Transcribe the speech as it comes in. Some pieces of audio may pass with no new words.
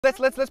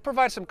Let's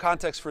provide some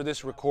context for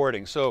this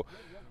recording. So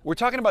we're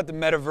talking about the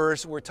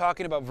metaverse, we're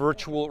talking about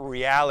virtual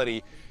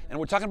reality, and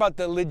we're talking about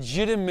the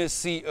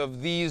legitimacy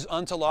of these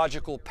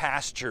ontological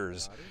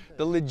pastures,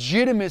 the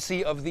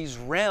legitimacy of these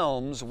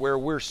realms where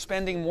we're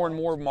spending more and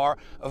more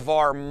of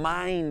our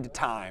mind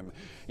time.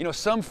 You know,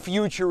 some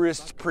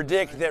futurists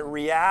predict that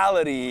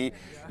reality,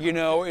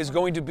 is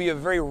going to be a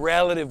very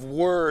relative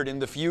word in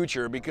the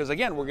future because,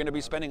 again, we're going to be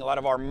spending a lot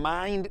of our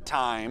mind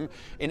time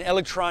in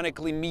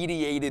electronically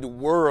mediated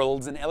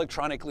worlds and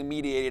electronically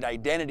mediated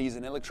identities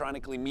and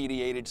electronically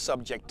mediated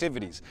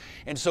subjectivities.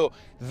 And so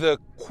the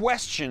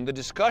question, the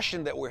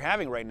discussion that we're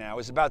having right now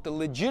is about the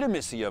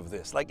legitimacy of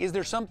this. Like, is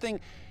there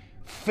something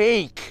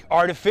fake,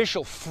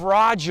 artificial,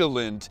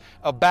 fraudulent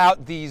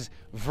about these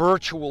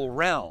virtual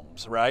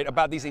realms, right?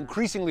 About these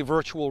increasingly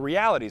virtual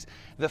realities.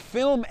 The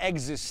film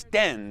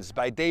Existenz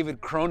by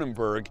David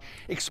Cronenberg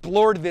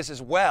explored this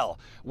as well,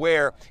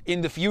 where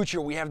in the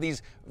future we have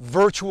these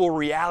virtual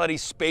reality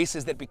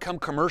spaces that become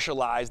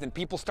commercialized and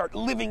people start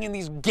living in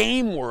these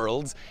game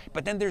worlds,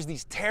 but then there's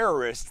these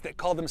terrorists that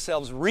call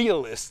themselves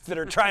realists that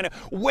are trying to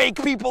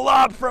wake people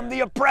up from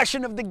the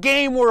oppression of the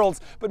game worlds.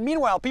 But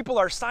meanwhile, people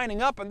are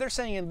signing up and they're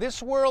saying, in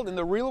this world, in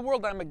the real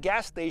world, I'm a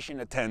gas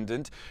station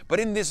attendant, but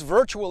in this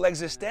virtual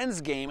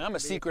Existenz game, I'm a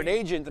secret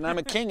agent and I'm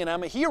a king and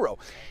I'm a hero.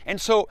 And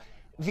so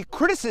the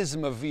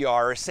criticism of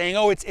VR is saying,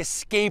 oh, it's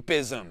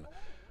escapism.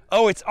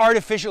 Oh, it's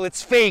artificial,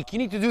 it's fake. You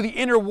need to do the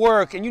inner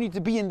work and you need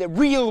to be in the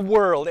real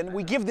world. And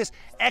we give this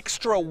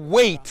extra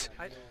weight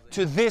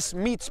to this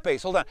meat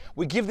space. Hold on.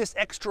 We give this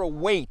extra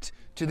weight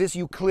to this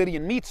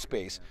Euclidean meat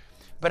space.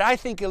 But I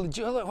think a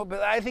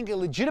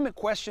legitimate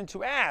question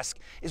to ask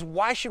is,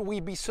 why should we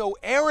be so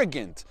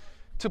arrogant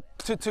to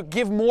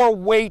give more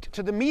weight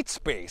to the meat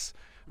space?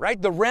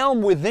 Right? The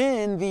realm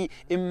within the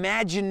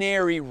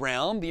imaginary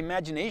realm, the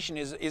imagination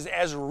is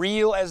as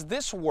real as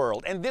this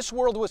world. And this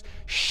world was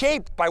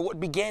shaped by what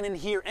began in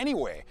here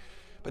anyway.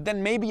 But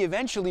then maybe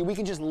eventually we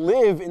can just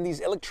live in these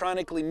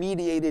electronically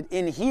mediated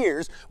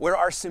in-heres where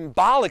our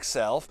symbolic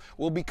self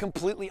will be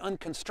completely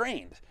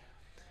unconstrained.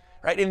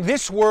 Right? In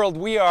this world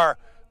we are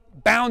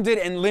bounded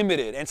and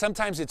limited, and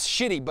sometimes it's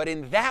shitty, but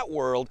in that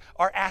world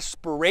our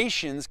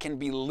aspirations can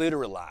be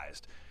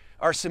literalized.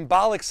 Our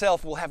symbolic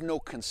self will have no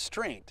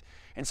constraint.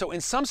 And so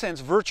in some sense,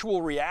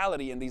 virtual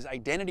reality and these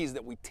identities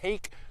that we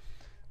take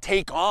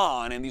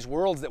on and these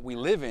worlds that we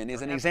live in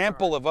is an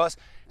example of us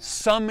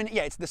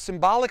it's the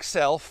symbolic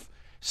self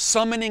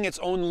summoning its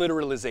own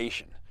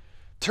literalization.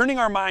 Turning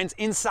our minds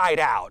inside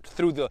out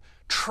through the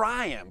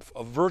triumph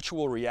of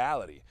virtual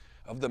reality,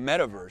 of the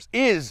metaverse,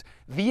 is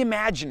the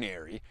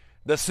imaginary,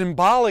 the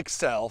symbolic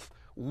self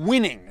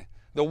winning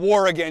the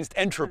war against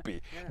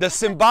entropy. The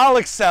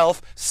symbolic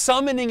self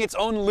summoning its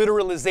own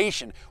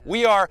literalization.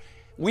 We are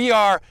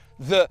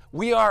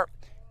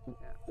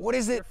what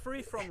is it?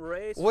 Free from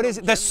race. What is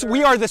it?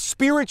 We are the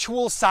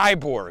spiritual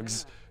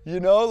cyborgs.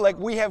 Like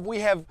we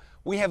have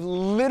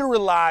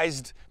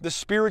literalized the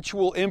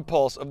spiritual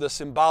impulse of the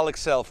symbolic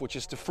self, which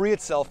is to free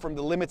itself from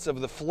the limits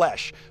of the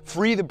flesh,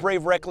 free the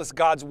brave, reckless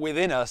gods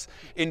within us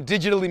in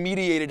digitally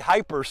mediated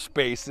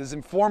hyperspaces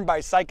informed by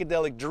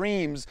psychedelic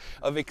dreams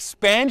of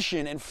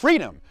expansion and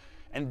freedom.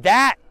 And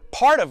that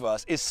part of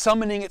us is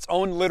summoning its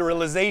own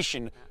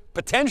literalization,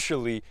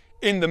 potentially,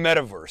 in the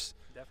metaverse.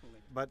 Definitely.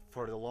 But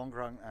for the long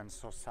run and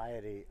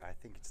society, I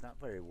think it's not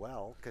very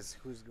well, because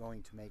who's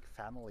going to make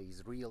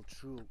families, real,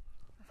 true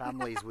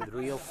families with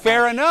real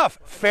Fair enough.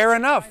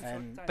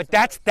 But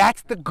that's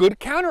the good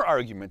counter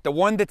argument. The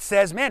one that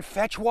says, man,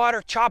 fetch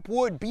water, chop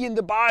wood, be in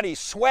the body,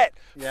 sweat,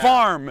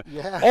 farm,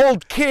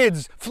 old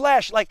kids,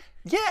 flesh. Like,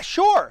 yeah,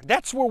 sure,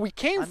 that's where we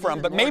came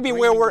from. But maybe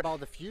where we're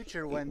about the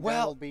future when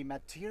there will be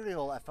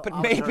material. But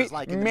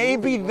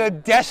maybe the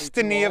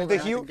destiny of the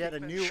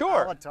human.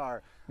 Sure.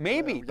 Avatar.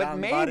 Maybe, but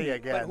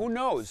who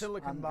knows?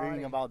 I'm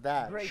reading about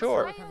that.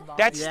 Sure,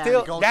 it's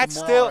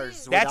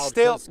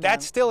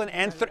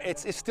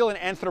still an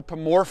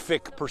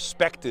anthropomorphic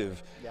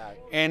perspective,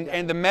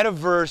 and the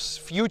metaverse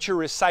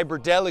futurist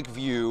cyberdelic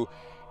view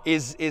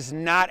is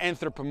not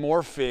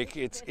anthropomorphic.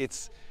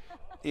 It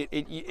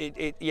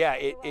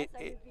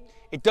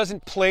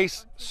doesn't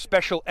place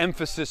special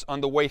emphasis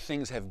on the way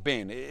things have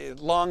been. It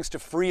longs to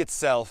free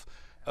itself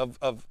of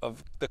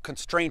the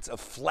constraints of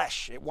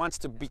flesh. It wants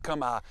to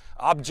become an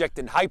object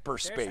in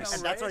hyperspace.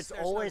 And that's why it's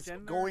always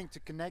going to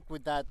connect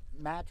with that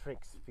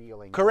matrix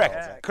feeling.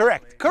 Correct.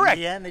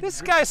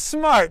 This guy's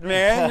smart,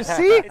 man. You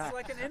see? It's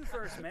like an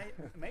inverse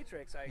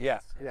matrix, I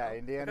guess. Yeah,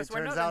 in the end because it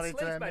turns out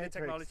into a we're not enslaved by the matrix.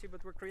 technology,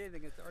 but we're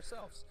creating it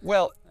ourselves.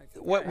 Well,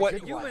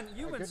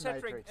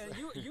 Human-centric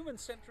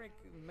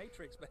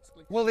matrix,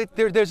 basically. Well,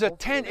 there's a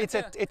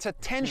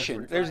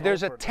tension.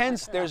 There's a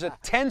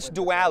tense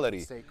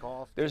duality.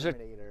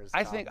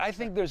 I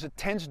think there's a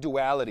tense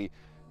duality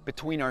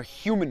between our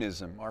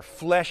humanism, our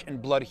flesh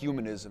and blood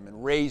humanism,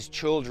 and raise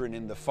children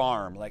in the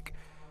farm. Like,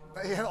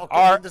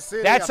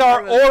 that's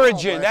our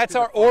origin. That's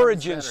our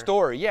origin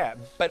story. Yeah,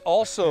 but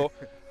also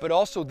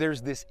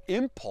there's this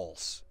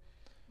impulse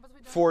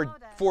for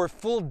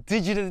full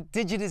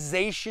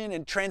digitization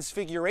and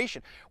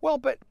transfiguration. Well,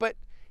 but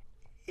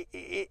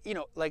you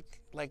know, like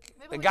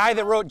the guy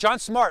that wrote, John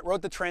Smart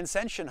wrote the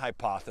transcension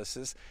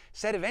hypothesis,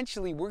 said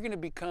eventually we're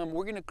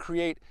going to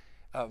create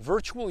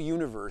virtual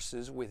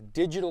universes with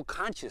digital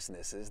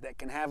consciousnesses that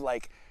can have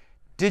like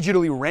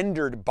digitally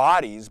rendered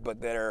bodies,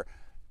 but that are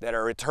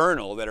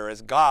eternal, that are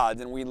as gods,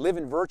 and we live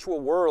in virtual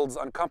worlds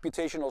on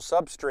computational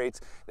substrates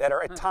that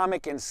are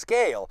atomic in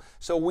scale.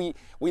 So we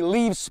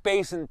leave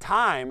space and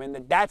time, and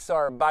that's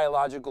our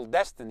biological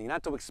destiny,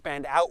 not to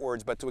expand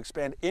outwards, but to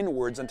expand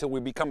inwards until we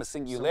become a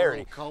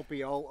singularity. So we'll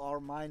copy all our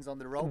minds on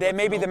the robot. Then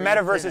maybe the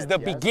metaverse is the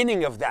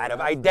beginning of that, of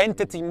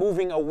identity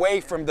moving away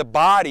from the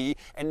body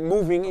and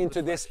moving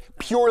into this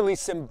purely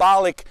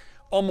symbolic,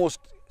 almost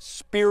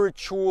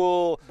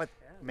spiritual, But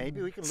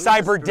maybe we can lose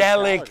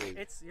cyberdelic,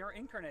 spirituality. You're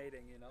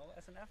incarnating, you know,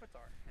 as an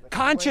avatar.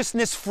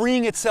 consciousness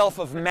freeing itself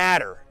of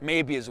matter,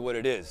 maybe is what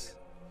it is.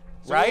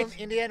 So Right?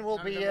 in the end, we'll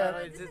be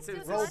It's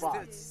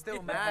robots. still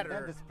And then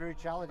matter. the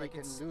spirituality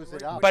can lose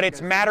it up. But it's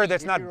because matter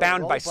that's if not you're a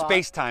bound by robot,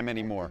 space-time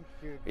anymore.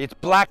 you're- It's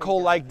black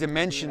hole-like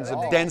dimensions of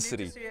all.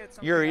 density.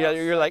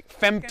 You're like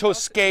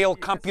femtoscale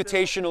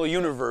computational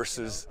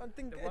universes.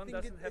 The one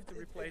doesn't have to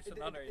replace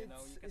another, you know.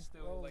 You can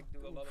still like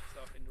do a lot of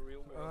stuff in the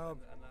real world.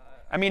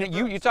 I mean,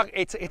 you talk.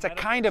 It's a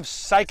kind of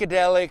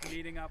psychedelic.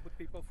 Meeting up with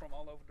people from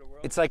all over the world.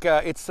 It's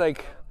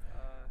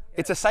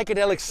a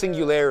psychedelic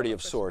singularity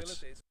of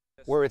sorts,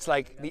 where it's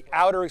like the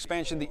outer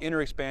expansion, the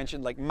inner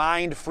expansion, like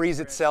mind frees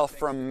itself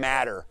from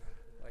matter.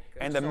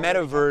 And the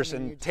metaverse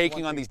and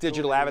taking on these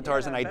digital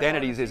avatars and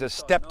identities is a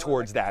step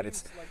towards that.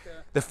 It's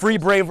the free,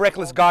 brave,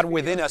 reckless God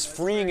within us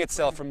freeing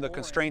itself from the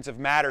constraints of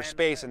matter,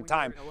 space, and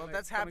time. Well,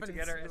 that happens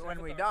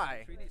when we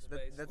die.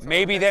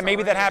 Maybe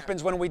that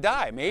happens when we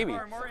die, maybe.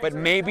 But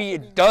maybe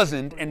it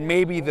doesn't, and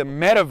maybe the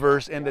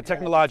metaverse and the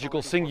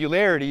technological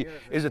singularity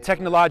is a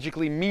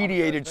technologically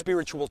mediated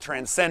spiritual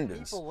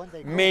transcendence. People, when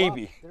they grow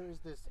Maybe. up, there is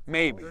this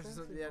Maybe.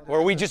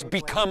 Or we just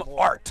become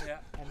art.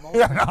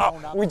 You know,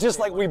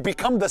 we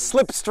become the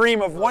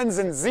slipstream of ones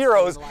and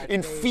zeros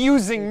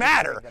infusing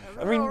matter.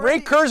 I mean, Ray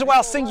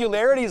Kurzweil's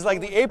singularity is like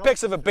the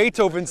apex of a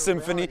Beethoven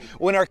symphony,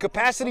 when our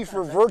capacity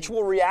for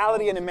virtual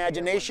reality and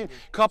imagination,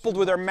 coupled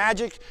with our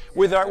magic,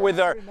 with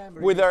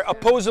our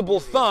opposable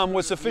thumb,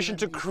 was sufficient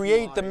to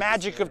create the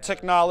magic of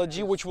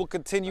technology, which will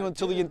continue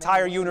until the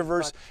entire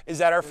universe is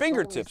at our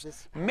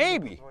fingertips.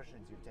 Maybe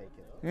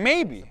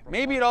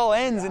it all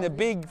ends in a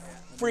big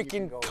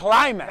freaking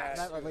climax.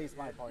 That's at least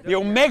my point. The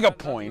omega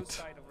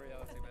point.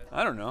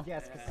 I don't know.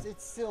 Yes, because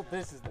it's still,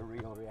 this is the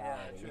real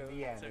reality. In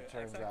the end, it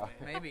turns out.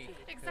 Maybe.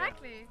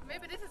 Exactly.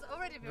 Maybe this is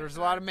already. There's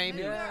a lot of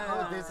maybe.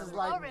 Oh, this is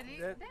like already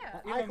there.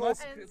 I hope And we're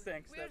just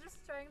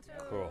trying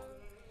to. Cool.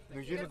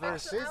 the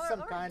universe to is our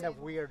some kind of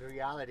origin. weird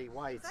reality.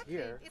 Why it's Exactly.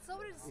 here? It's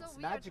already so It's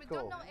weird. magical.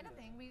 We don't know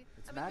anything. We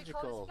call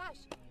magical. it Flash,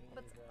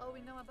 but all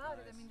we know about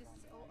it. I mean,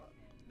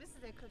 this is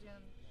the Korean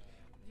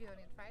view in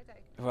Friday.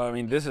 Well, I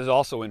mean, this is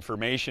also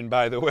information,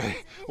 by the way.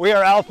 We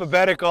are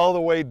alphabetic all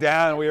the way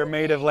down. We are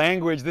made of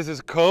language. This is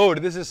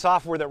code. This is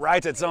software that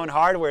writes its own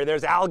hardware.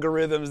 There's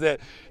algorithms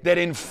that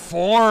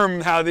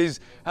inform how these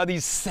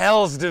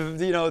cells,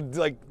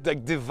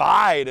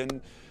 divide,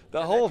 and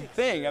the whole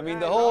thing. I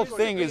mean, the whole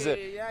thing is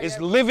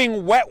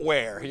living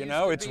wetware. You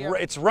know,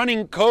 it's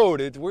running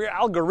code. We're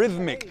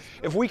algorithmic.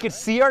 If we could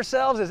see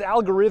ourselves as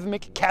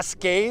algorithmic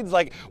cascades,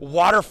 like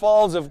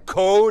waterfalls of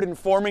code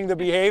informing the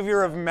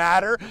behavior of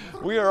matter,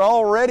 we are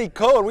already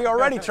code. We are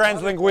already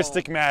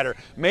translinguistic matter.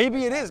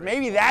 Maybe it is.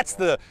 Maybe that's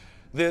the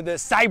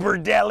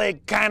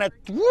cyberdelic kind of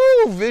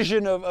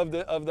vision of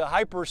the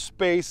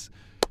hyperspace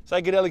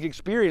psychedelic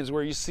experience,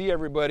 where you see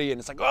everybody and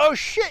it's like, oh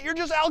shit, you're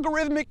just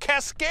algorithmic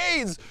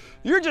cascades.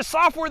 You're just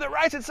software that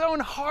writes its own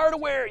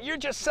hardware. You're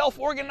just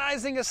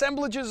self-organizing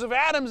assemblages of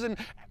atoms and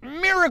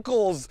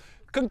miracles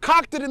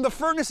concocted in the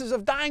furnaces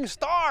of dying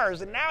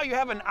stars. And now you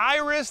have an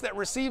iris that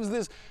receives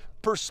this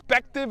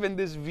perspective and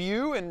this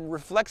view and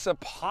reflects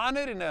upon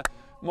it in a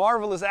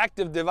marvelous act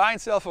of divine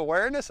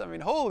self-awareness. I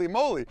mean, holy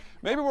moly.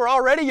 Maybe we're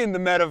already in the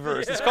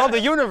metaverse. It's called the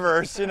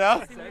universe, you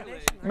know?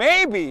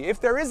 Maybe. If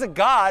there is a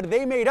God,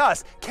 they made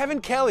us. Kevin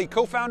Kelly,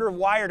 co-founder of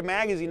Wired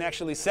magazine,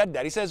 actually said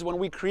that. He says when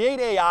we create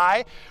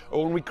AI,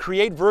 or when we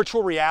create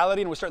virtual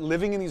reality and we start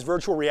living in these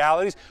virtual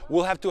realities,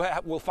 we'll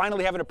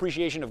finally have an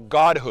appreciation of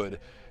godhood.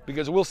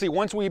 Because we'll see,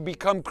 once we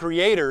become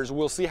creators,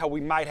 we'll see how we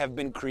might have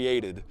been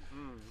created.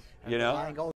 You know?